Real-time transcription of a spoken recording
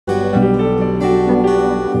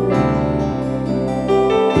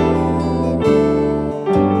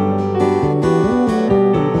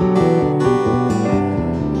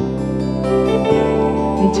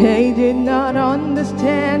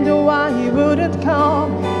tender why he wouldn't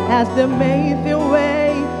come as they made their way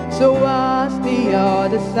towards the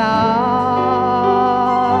other side.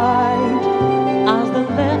 As they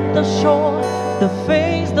left the shore, they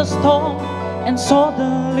faced the storm, and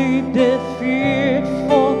suddenly they feared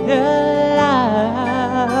for their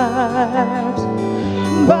lives.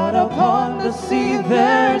 But upon the sea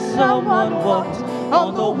there someone walked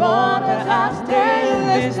on the water as they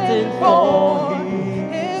listened for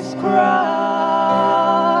his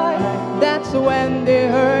cry. That's when they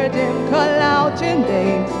heard him call out your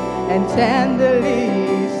names and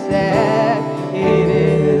tenderly said, "It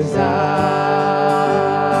is I."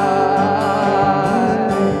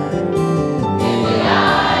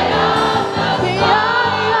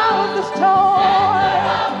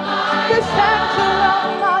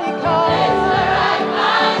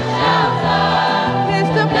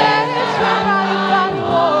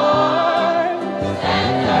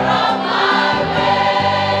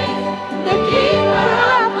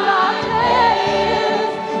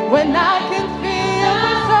 When I can feel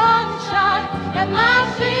the sunshine and my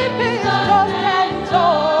ship is tossed and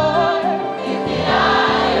torn in the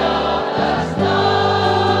eye of the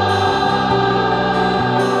storm.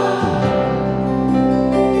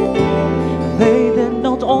 They did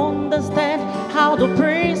not understand how the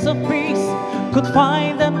Prince of Peace could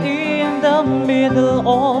find them in the middle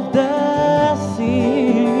of the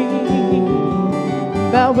sea.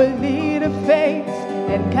 But with little faith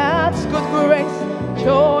and God's good grace,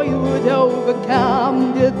 joy would overcome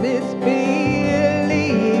the disbelief.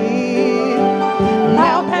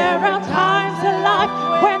 Now there are times in life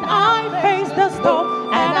when I face the storm,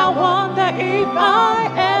 and I wonder if I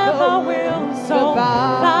ever will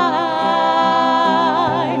survive.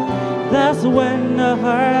 That's when I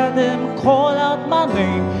heard him call out my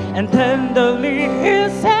name, and tenderly he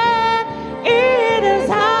said, "It is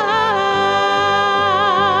I."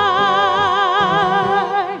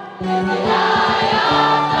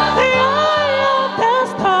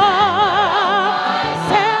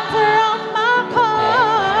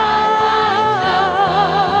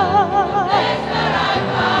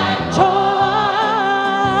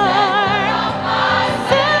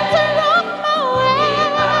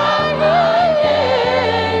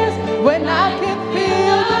 When I can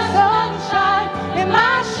feel the sunshine and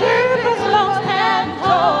my ship is lost and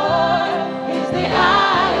torn, it's the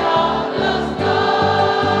eye of the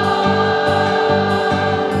storm.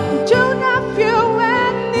 Do not fear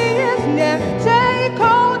when he is near. Take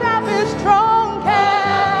hold of his strong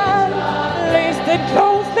hand. Listen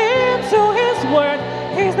closely to his word.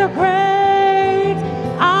 He's the great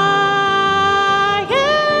I am.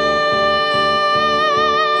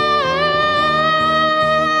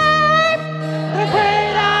 The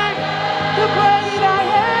great I am. The great I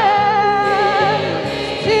am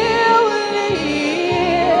still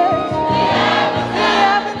lives. The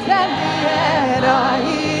heavens and the earth are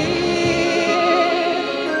his.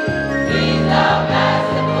 He's the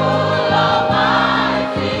merciful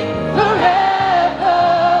Almighty, Forever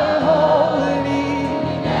holy.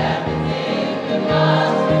 everything we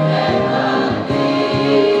must remember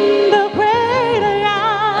thee. The great I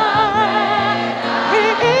am. He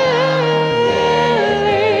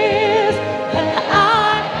is. And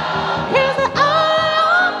he's the eye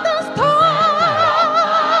of the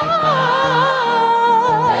storm.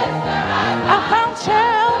 I found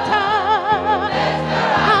shelter.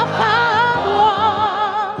 I found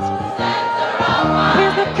warmth.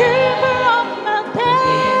 He's the keeper of my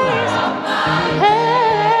days.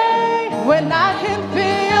 Hey. When I can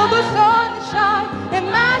feel the sunshine and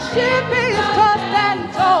my ship is tossed and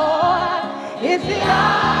torn, it's the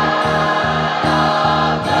eye